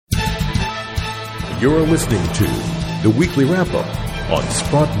You're listening to the Weekly Wrap-Up on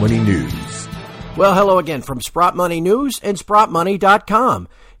Sprott Money News. Well, hello again from Sprott Money News and SprottMoney.com.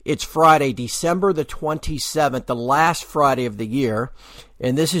 It's Friday, December the 27th, the last Friday of the year,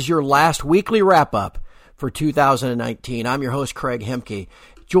 and this is your last weekly wrap-up for 2019. I'm your host, Craig Hemke.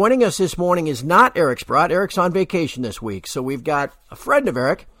 Joining us this morning is not Eric Sprott. Eric's on vacation this week, so we've got a friend of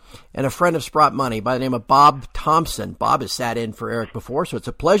Eric and a friend of Sprott Money by the name of Bob Thompson. Bob has sat in for Eric before, so it's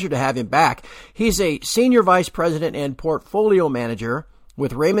a pleasure to have him back. He's a senior vice president and portfolio manager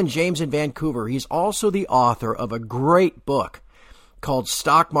with Raymond James in Vancouver. He's also the author of a great book called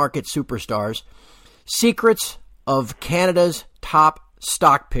Stock Market Superstars, Secrets of Canada's Top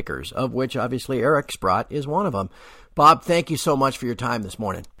Stock Pickers, of which obviously Eric Sprott is one of them. Bob, thank you so much for your time this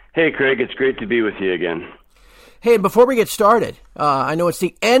morning. Hey, Craig, it's great to be with you again. Hey, and before we get started, I know it's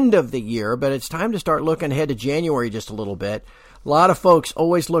the end of the year, but it's time to start looking ahead to January just a little bit. A lot of folks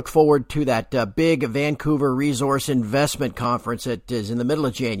always look forward to that big Vancouver Resource Investment Conference that is in the middle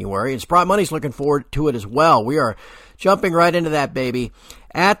of January, and Sprott Money's looking forward to it as well. We are jumping right into that, baby.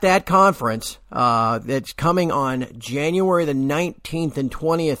 At that conference that's coming on January the 19th and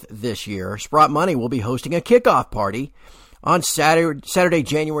 20th this year, Sprott Money will be hosting a kickoff party on Saturday,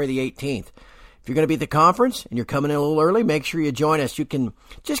 January the 18th. If you're going to be at the conference and you're coming in a little early, make sure you join us. You can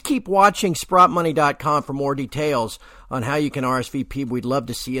just keep watching SprottMoney.com for more details on how you can RSVP. We'd love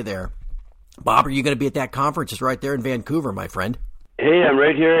to see you there. Bob, are you going to be at that conference? It's right there in Vancouver, my friend. Hey, I'm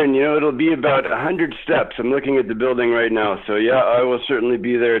right here, and it'll be about 100 steps. I'm looking at the building right now, so yeah, I will certainly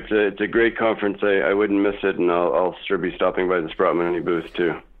be there. It's a great conference. I wouldn't miss it, and I'll sure be stopping by the Sprott Money booth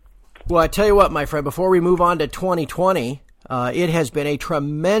too. Well, I tell you what, my friend, before we move on to 2020, it has been a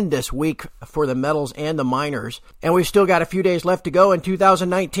tremendous week for the metals and the miners, and we've still got a few days left to go in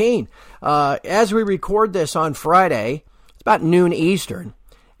 2019. As we record this on Friday, it's about noon Eastern,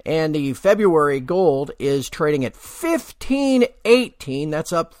 and the February gold is trading at $1,518.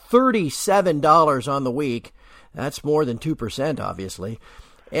 That's up $37 on the week. That's more than 2%, obviously.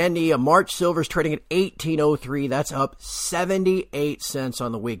 And the March silver's trading at $1,803. That's up 78 cents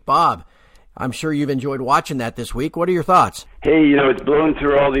on the week. Bob, I'm sure you've enjoyed watching that this week. What are your thoughts? Hey, it's blown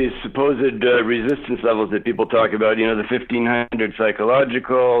through all these supposed resistance levels that people talk about, the 1,500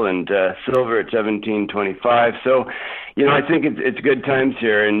 psychological and silver at 1,725. So, I think it's good times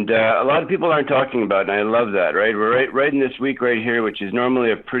here, and a lot of people aren't talking about it, and I love that, right? We're right in this week right here, which is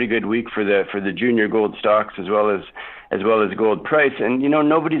normally a pretty good week for the junior gold stocks as well as gold price. And,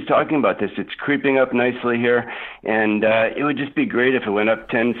 nobody's talking about this. It's creeping up nicely here. And it would just be great if it went up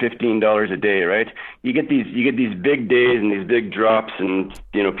 $10, $15 a day, right? You get these big days and these big drops, and,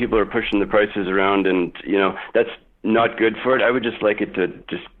 people are pushing the prices around, and, that's not good for it. I would just like it to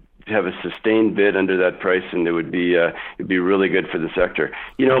just have a sustained bid under that price, and it'd be really good for the sector.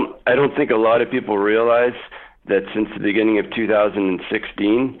 I don't think a lot of people realize that since the beginning of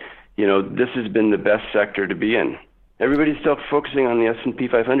 2016, this has been the best sector to be in. Everybody's still focusing on the S&P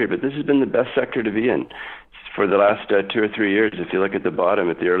 500, but this has been the best sector to be in for the last 2 or 3 years. If you look at the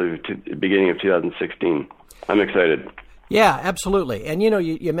bottom at the beginning of 2016, I'm excited. Yeah, absolutely. And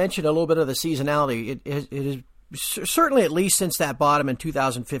you mentioned a little bit of the seasonality. It is certainly, at least since that bottom in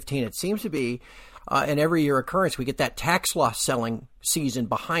 2015, it seems to be an every year occurrence. We get that tax loss selling season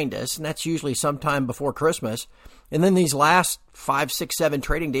behind us, and that's usually sometime before Christmas. And then these last 5, 6, 7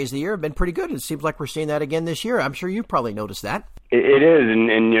 trading days of the year have been pretty good. It seems like we're seeing that again this year. I'm sure you've probably noticed that. It is, and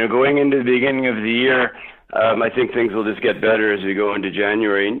going into the beginning of the year, I think things will just get better as we go into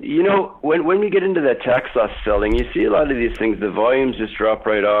January. And, when we get into that tax loss selling, you see a lot of these things, the volumes just drop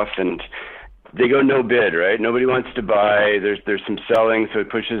right off, and they go no bid, right? Nobody wants to buy. There's some selling, so it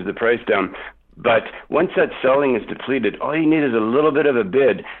pushes the price down. But once that selling is depleted, all you need is a little bit of a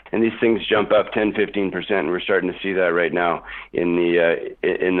bid, and these things jump up 10, 15%, and we're starting to see that right now in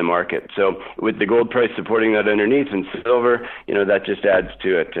the market. So with the gold price supporting that underneath and silver, that just adds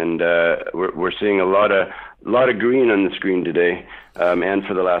to it. And we're seeing a lot of green on the screen today, and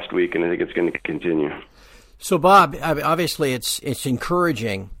for the last week, and I think it's going to continue. So, Bob, obviously it's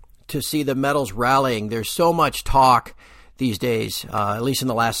encouraging to see the metals rallying. There's so much talk these days, at least in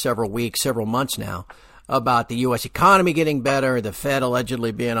the last several weeks, several months now, about the U.S. economy getting better, the Fed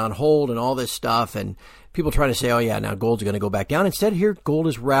allegedly being on hold and all this stuff, and people trying to say, oh, yeah, now gold's going to go back down. Instead, here, gold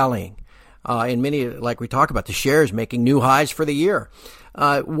is rallying. And many, like we talk about, the shares making new highs for the year.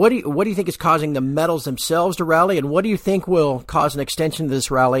 What do you think is causing the metals themselves to rally, and what do you think will cause an extension to this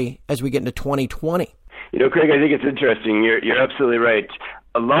rally as we get into 2020? Craig, I think it's interesting. You're absolutely right.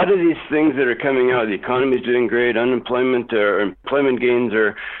 A lot of these things that are coming out, the economy's doing great, unemployment or employment gains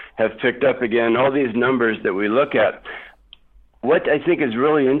have picked up again, all these numbers that we look at. What I think is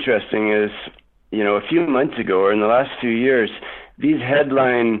really interesting is a few months ago or in the last few years, these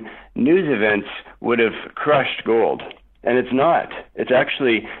headline news events would have crushed gold. And it's not. It's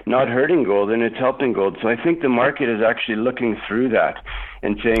actually not hurting gold, and it's helping gold. So I think the market is actually looking through that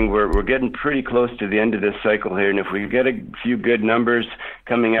and saying we're getting pretty close to the end of this cycle here. And if we get a few good numbers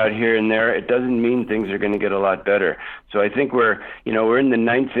coming out here and there, it doesn't mean things are going to get a lot better. So I think we're in the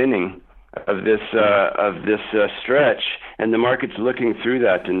ninth inning of this stretch, and the market's looking through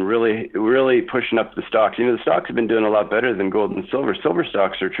that and really pushing up the stocks. The stocks have been doing a lot better than gold and silver. Silver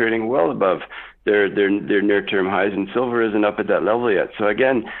stocks are trading well above their near-term highs, and silver isn't up at that level yet. So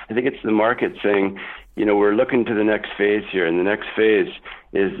again, I think it's the market saying, we're looking to the next phase here, and the next phase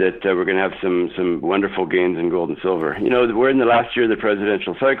is that we're going to have some wonderful gains in gold and silver. We're in the last year of the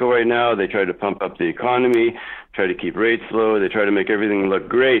presidential cycle right now. They try to pump up the economy, try to keep rates low, they try to make everything look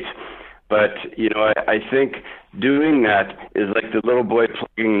great. But, I think doing that is like the little boy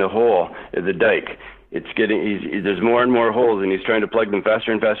plugging the hole at the dike. There's more and more holes, and he's trying to plug them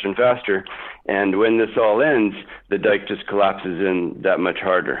faster and faster and faster. And when this all ends, the dike just collapses in that much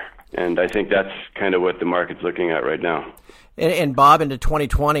harder. And I think that's kind of what the market's looking at right now. And Bob, into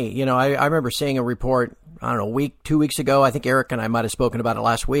 2020, I remember seeing a report, 2 weeks ago. I think Eric and I might have spoken about it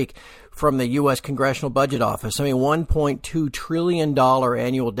last week, from the U.S. Congressional Budget Office. $1.2 trillion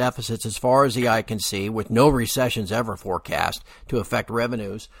annual deficits as far as the eye can see, with no recessions ever forecast to affect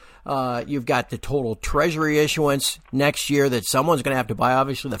revenues. You've got the total Treasury issuance next year that someone's going to have to buy.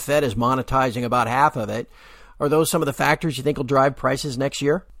 Obviously, the Fed is monetizing about half of it. Are those some of the factors you think will drive prices next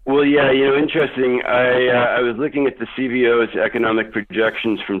year? Well, yeah, interesting. I was looking at the CBO's economic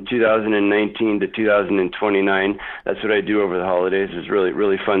projections from 2019 to 2029. That's what I do over the holidays. It's really,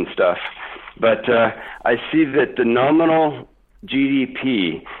 really fun stuff. But I see that the nominal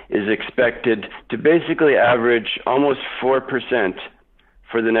GDP is expected to basically average almost 4%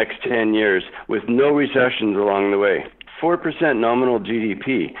 for the next 10 years with no recessions along the way. 4% nominal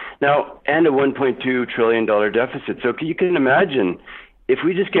GDP. Now, and a $1.2 trillion deficit. So you can imagine, if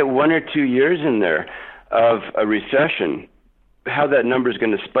we just get 1 or 2 years in there of a recession, how that number is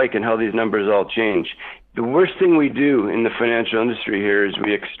going to spike and how these numbers all change. The worst thing we do in the financial industry here is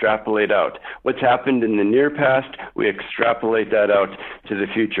we extrapolate out. What's happened in the near past, we extrapolate that out to the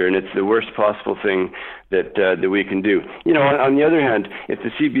future, and it's the worst possible thing that we can do. On the other hand, if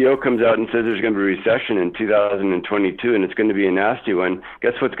the CBO comes out and says there's going to be a recession in 2022 and it's going to be a nasty one,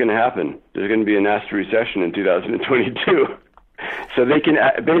 guess what's going to happen? There's going to be a nasty recession in 2022. So they can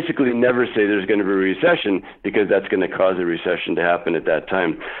basically never say there's going to be a recession, because that's going to cause a recession to happen at that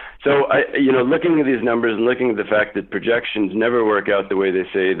time. So, looking at these numbers and looking at the fact that projections never work out the way they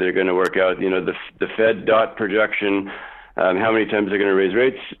say they're going to work out, the Fed dot projection, how many times they're going to raise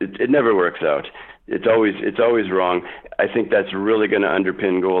rates, it never works out. It's always wrong. I think that's really going to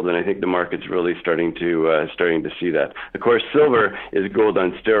underpin gold, and I think the market's really starting to see that. Of course, silver is gold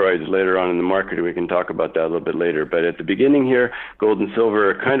on steroids later on in the market, and we can talk about that a little bit later. But at the beginning here, gold and silver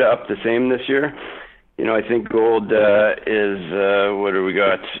are kind of up the same this year. I think gold is, what do we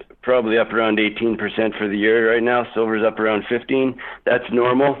got? Probably up around 18% for the year right now. Silver's up around 15%. That's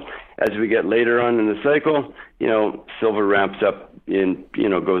normal. As we get later on in the cycle, silver ramps up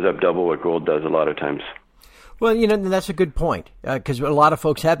goes up double what gold does a lot of times. Well, that's a good point, because a lot of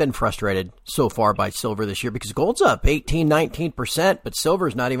folks have been frustrated so far by silver this year, because gold's up 18, 19%, but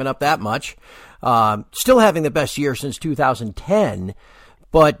silver's not even up that much. Still having the best year since 2010.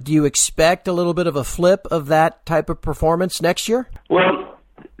 But do you expect a little bit of a flip of that type of performance next year? Well,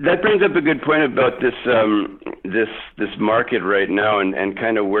 that brings up a good point about this market right now and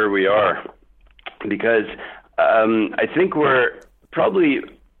kind of where we are, because I think we're probably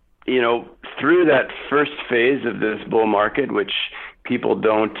through that first phase of this bull market, which people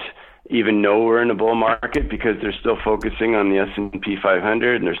don't even know we're in a bull market, because they're still focusing on the S&P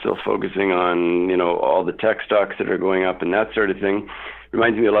 500 and they're still focusing on all the tech stocks that are going up and that sort of thing.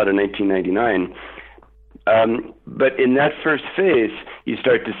 Reminds me a lot of 1999. But in that first phase, you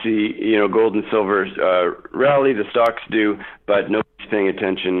start to see, gold and silver rally, the stocks do, but nobody's paying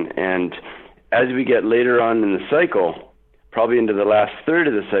attention. And as we get later on in the cycle, probably into the last third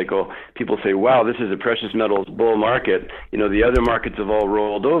of the cycle, people say, wow, this is a precious metals bull market. The other markets have all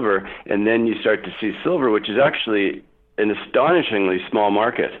rolled over. And then you start to see silver, which is actually an astonishingly small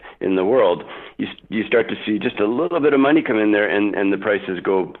market in the world. You start to see just a little bit of money come in there, and the prices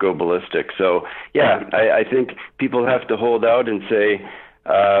go ballistic. So, yeah, I think people have to hold out and say,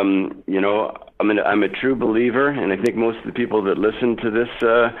 I'm a true believer, and I think most of the people that listen to this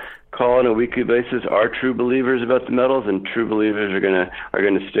call on a weekly basis are true believers about the metals, and true believers are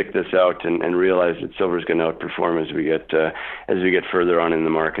gonna stick this out and realize that silver is going to outperform as we get further on in the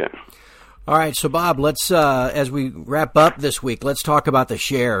market. All right, so Bob, let's as we wrap up this week, let's talk about the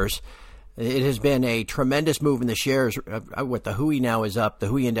shares. It has been a tremendous move in the shares. What the HUI now is up, the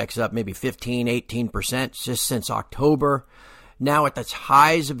HUI index is up maybe 15, 18% just since October. Now at the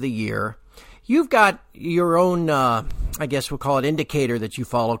highs of the year. You've got your own, I guess we'll call it indicator that you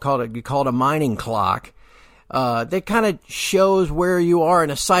follow. You call it a mining clock. That kind of shows where you are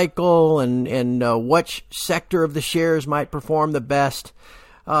in a cycle and what sector of the shares might perform the best.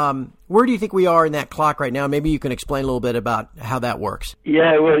 Where do you think we are in that clock right now? Maybe you can explain a little bit about how that works.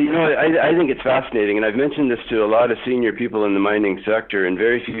 Yeah, well, I think it's fascinating, and I've mentioned this to a lot of senior people in the mining sector, and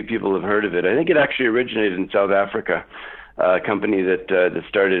very few people have heard of it. I think it actually originated in South Africa, a company that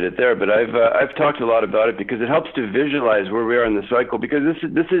started it there. But I've talked a lot about it because it helps to visualize where we are in the cycle, because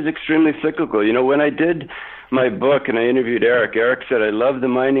this is extremely cyclical. When I did my book and I interviewed Eric said, I love the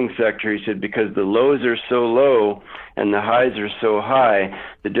mining sector. He said, because the lows are so low and the highs are so high,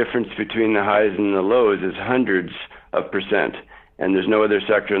 the difference between the highs and the lows is hundreds of percent. And there's no other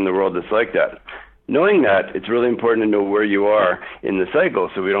sector in the world that's like that. Knowing that, it's really important to know where you are in the cycle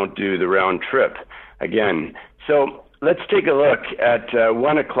so we don't do the round trip again. So let's take a look at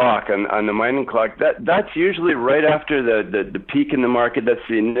 1 o'clock on the mining clock. That's usually right after the peak in the market. That's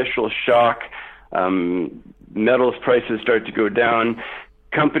the initial shock. Metals prices start to go down.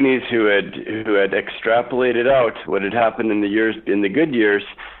 Companies who had extrapolated out what had happened in the good years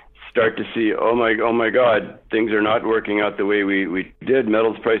start to see, oh my God, things are not working out the way we did.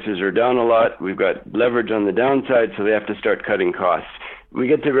 Metals prices are down a lot. We've got leverage on the downside, so they have to start cutting costs. We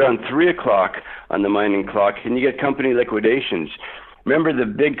get to around 3 o'clock on the mining clock, and you get company liquidations. Remember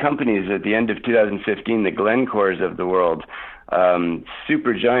the big companies at the end of 2015, the Glencores of the world,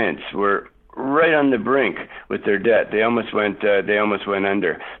 super giants were right on the brink with their debt. They almost went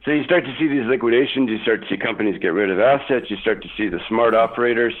under. So you start to see these liquidations. You start to see companies get rid of assets. You start to see the smart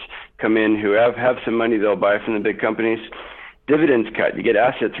operators come in who have some money they'll buy from the big companies. Dividends cut. You get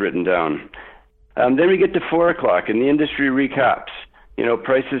assets written down. Then we get to 4 o'clock, and the industry recaps.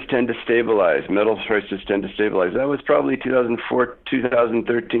 Prices tend to stabilize. Metals prices tend to stabilize. That was probably 2004,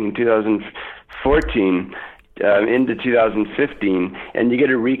 2013, 2014. Into 2015, and you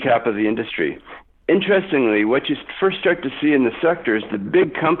get a recap of the industry. Interestingly, what you first start to see in the sector is the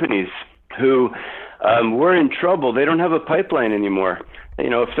big companies who were in trouble. They don't have a pipeline anymore.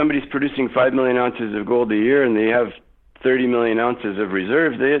 If somebody's producing 5 million ounces of gold a year and they have 30 million ounces of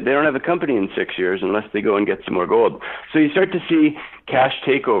reserves, they don't have a company in 6 years unless they go and get some more gold. So you start to see cash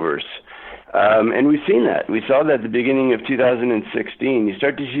takeovers. And we've seen that. We saw that at the beginning of 2016. You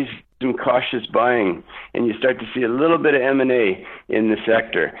start to see some cautious buying, and you start to see a little bit of M&A in the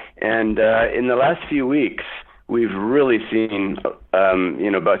sector. And in the last few weeks, we've really seen,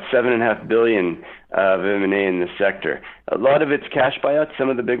 about $7.5 billion of M&A in the sector. A lot of it's cash buyouts. Some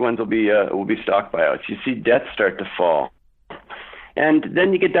of the big ones will be stock buyouts. You see debt start to fall. And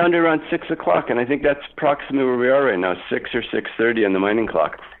then you get down to around 6 o'clock, and I think that's approximately where we are right now, 6 or 6:30 on the mining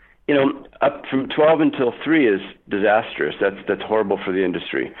clock. Up from 12 until 3 is disastrous. That's horrible for the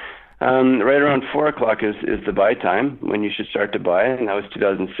industry. Right around 4 o'clock is the buy time when you should start to buy, and that was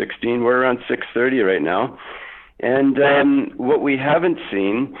 2016. We're around 6:30 right now. And what we haven't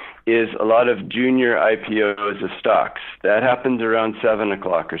seen is a lot of junior IPOs of stocks. That happens around 7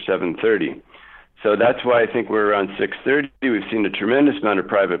 o'clock or 7:30. So that's why I think we're around 6:30. We've seen a tremendous amount of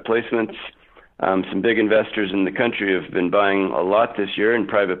private placements. Some big investors in the country have been buying a lot this year in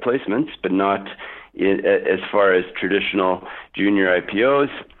private placements, but not as far as traditional junior IPOs.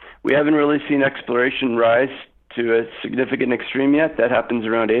 We haven't really seen exploration rise to a significant extreme yet. That happens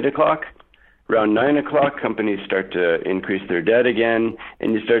around 8 o'clock. Around 9 o'clock, companies start to increase their debt again,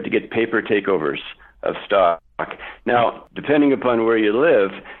 and you start to get paper takeovers of stock. Now, depending upon where you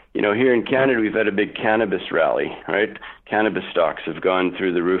live, here in Canada, we've had a big cannabis rally, right? Cannabis stocks have gone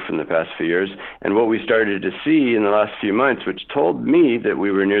through the roof in the past few years. And what we started to see in the last few months, which told me that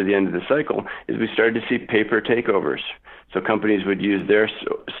we were near the end of the cycle, is we started to see paper takeovers. So companies would use their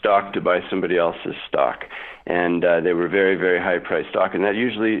stock to buy somebody else's stock. And they were very, very high-priced stock. And that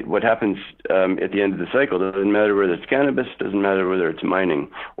usually what happens at the end of the cycle. It doesn't matter whether it's cannabis, doesn't matter whether it's mining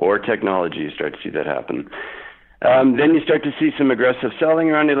or technology. You start to see that happen. Then you start to see some aggressive selling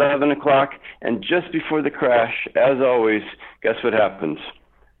around 11 o'clock. And just before the crash, as always, guess what happens?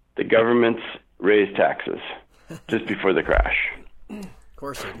 The governments raise taxes just before the crash. Of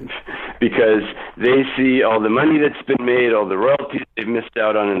course they do. Because they see all the money that's been made, all the royalties they've missed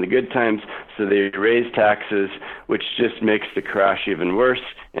out on in the good times, so they raise taxes, which just makes the crash even worse,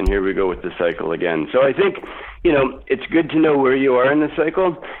 and here we go with the cycle again. So I think, it's good to know where you are in the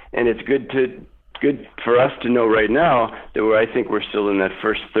cycle, and it's good to good for us to know right now that I think we're still in that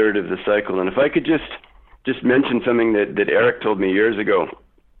first third of the cycle. And if I could just mention something that Eric told me years ago,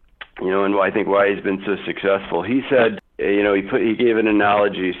 and I think why he's been so successful. He said, he gave an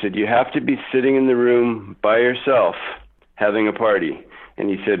analogy. He said, you have to be sitting in the room by yourself having a party. And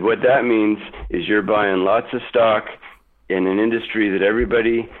he said, what that means is you're buying lots of stock in an industry that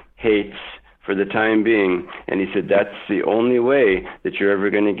everybody hates for the time being. And he said, that's the only way that you're ever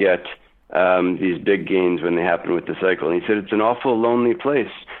going to get these big gains when they happen with the cycle. And he said, it's an awful lonely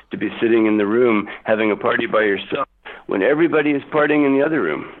place to be sitting in the room having a party by yourself when everybody is partying in the other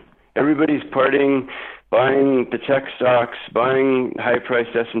room. Everybody's partying, buying the tech stocks, buying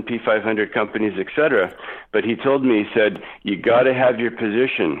high-priced S&P 500 companies, etc. But he told me, he said, you got to have your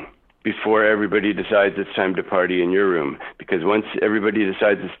position before everybody decides it's time to party in your room. Because once everybody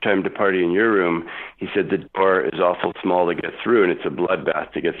decides it's time to party in your room, he said the door is awful small to get through, and it's a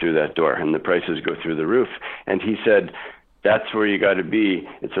bloodbath to get through that door, and the prices go through the roof. And he said, that's where you got to be.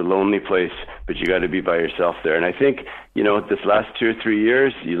 It's a lonely place, but you got to be by yourself there. And I think, this last 2 or 3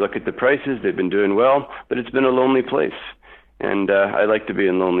 years, you look at the prices, they've been doing well, but it's been a lonely place. And I like to be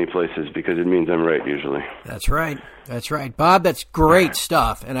in lonely places because it means I'm right usually. That's right. That's right. Bob, that's great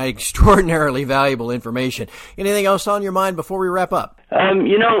stuff and extraordinarily valuable information. Anything else on your mind before we wrap up?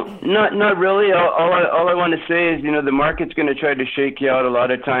 Not really. All I want to say is, the market's going to try to shake you out a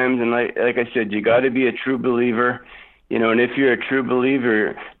lot of times. And like I said, you got to be a true believer. And if you're a true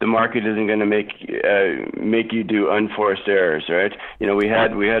believer, the market isn't going to make you do unforced errors, right? We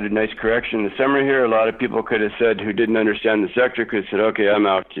had a nice correction in the summer here. A lot of people could have said, who didn't understand the sector, could have said, okay, I'm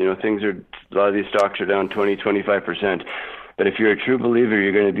out. A lot of these stocks are down 20-25%. But if you're a true believer,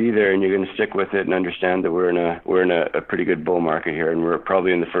 you're going to be there and you're going to stick with it and understand that we're in a pretty good bull market here, and we're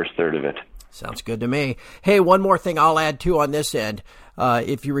probably in the first third of it. Sounds good to me. Hey, one more thing I'll add too on this end.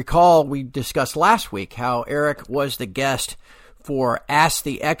 If you recall, we discussed last week how Eric was the guest for Ask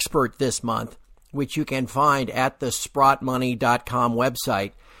the Expert this month, which you can find at the SprotMoney.com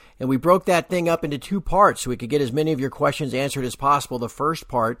website. And we broke that thing up into 2 parts so we could get as many of your questions answered as possible. The first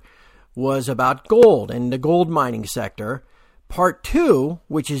part was about gold and the gold mining sector. Part 2,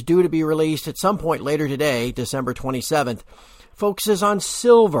 which is due to be released at some point later today, December 27th, focuses on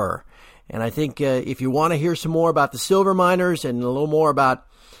silver. And I think if you want to hear some more about the silver miners and a little more about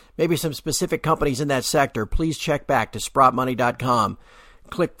maybe some specific companies in that sector, please check back to SprotMoney.com.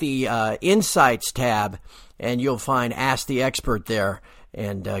 Click the Insights tab, and you'll find Ask the Expert there.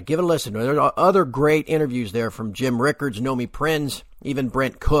 And give it a listen. There are other great interviews there from Jim Rickards, Nomi Prins, even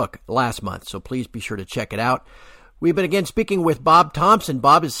Brent Cook last month. So please be sure to check it out. We've been again speaking with Bob Thompson.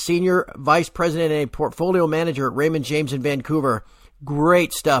 Bob is Senior Vice President and a Portfolio Manager at Raymond James in Vancouver.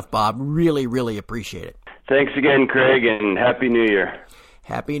 Great stuff, Bob. Really, really appreciate it. Thanks again, Craig, and Happy New Year.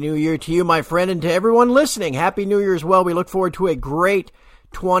 Happy New Year to you, my friend, and to everyone listening. Happy New Year as well. We look forward to a great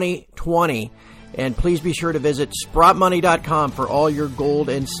 2020. And please be sure to visit SprotMoney.com for all your gold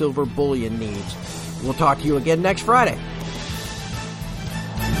and silver bullion needs. We'll talk to you again next Friday.